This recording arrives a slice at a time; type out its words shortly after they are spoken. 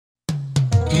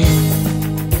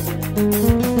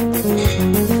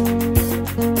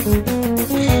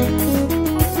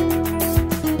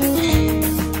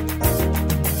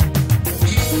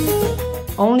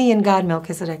Only in God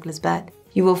MelquisedecLisbet,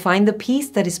 you will find the peace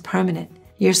that is permanent.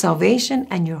 Your salvation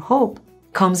and your hope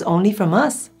comes only from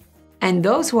us. And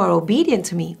those who are obedient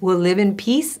to me will live in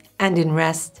peace and in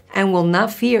rest, and will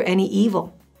not fear any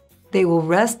evil. They will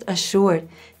rest assured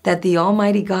that the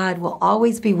Almighty God will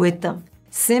always be with them,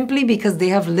 simply because they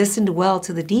have listened well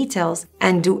to the details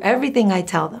and do everything I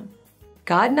tell them.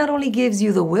 God not only gives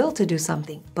you the will to do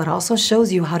something, but also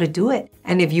shows you how to do it.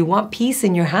 And if you want peace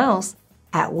in your house,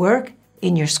 at work,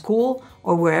 in your school,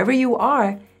 or wherever you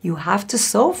are, you have to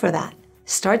sow for that.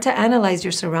 Start to analyze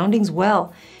your surroundings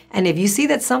well. And if you see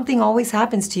that something always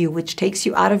happens to you which takes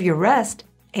you out of your rest,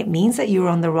 it means that you're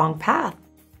on the wrong path.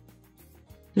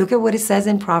 Look at what it says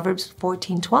in Proverbs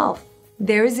 14:12.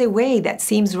 There is a way that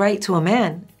seems right to a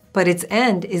man, but its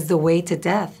end is the way to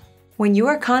death. When you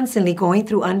are constantly going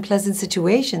through unpleasant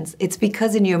situations, it's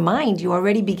because in your mind you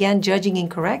already began judging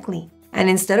incorrectly. And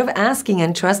instead of asking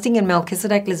and trusting in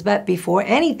MelquisedecLisbet before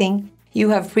anything,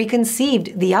 you have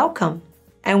preconceived the outcome.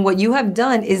 And what you have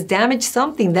done is damage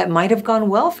something that might have gone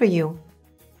well for you.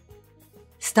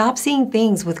 Stop seeing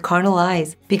things with carnal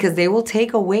eyes, because they will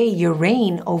take away your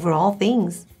reign over all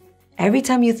things. Every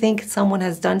time you think someone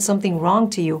has done something wrong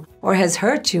to you or has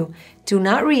hurt you, do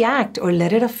not react or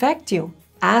let it affect you.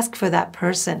 Ask for that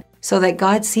person so that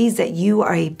God sees that you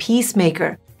are a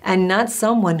peacemaker and not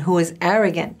someone who is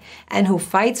arrogant and who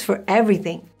fights for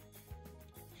everything.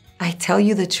 I tell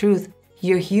you the truth,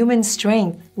 your human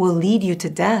strength will lead you to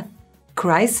death.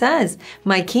 Christ says,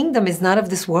 "My kingdom is not of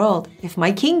this world. If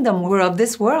my kingdom were of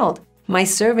this world, my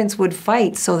servants would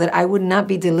fight so that I would not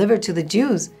be delivered to the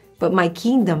Jews. But my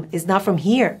kingdom is not from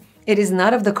here. It is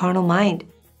not of the carnal mind."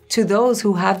 To those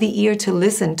who have the ear to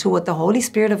listen to what the Holy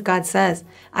Spirit of God says,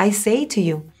 I say to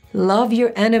you, love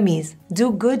your enemies,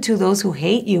 do good to those who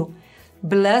hate you,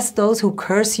 bless those who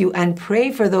curse you, and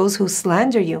pray for those who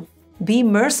slander you. Be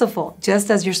merciful,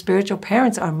 just as your spiritual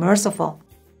parents are merciful.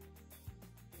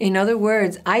 In other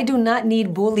words, I do not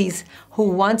need bullies who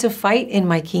want to fight in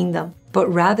my kingdom,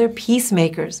 but rather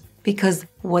peacemakers, because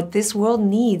what this world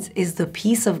needs is the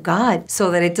peace of God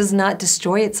so that it does not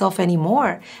destroy itself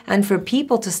anymore, and for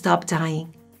people to stop dying.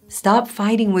 Stop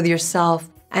fighting with yourself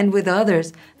and with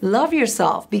others. Love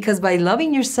yourself, because by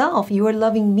loving yourself, you are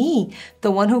loving me,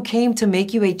 the one who came to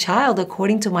make you a child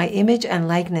according to my image and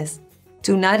likeness.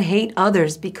 Do not hate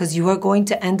others, because you are going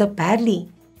to end up badly.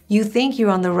 You think you're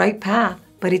on the right path,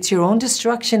 but it's your own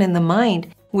destruction in the mind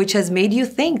which has made you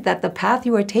think that the path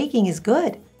you are taking is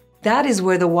good. That is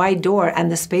where the wide door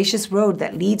and the spacious road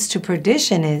that leads to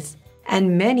perdition is,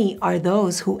 and many are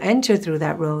those who enter through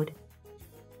that road.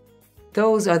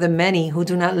 Those are the many who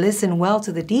do not listen well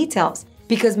to the details,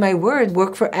 because my word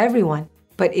work for everyone,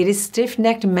 but it is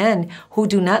stiff-necked men who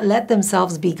do not let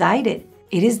themselves be guided.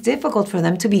 It is difficult for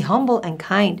them to be humble and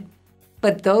kind.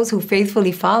 But those who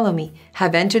faithfully follow me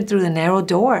have entered through the narrow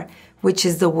door, which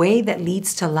is the way that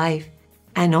leads to life,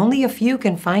 and only a few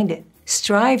can find it.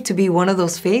 Strive to be one of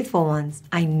those faithful ones.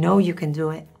 I know you can do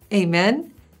it.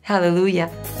 Amen. Hallelujah.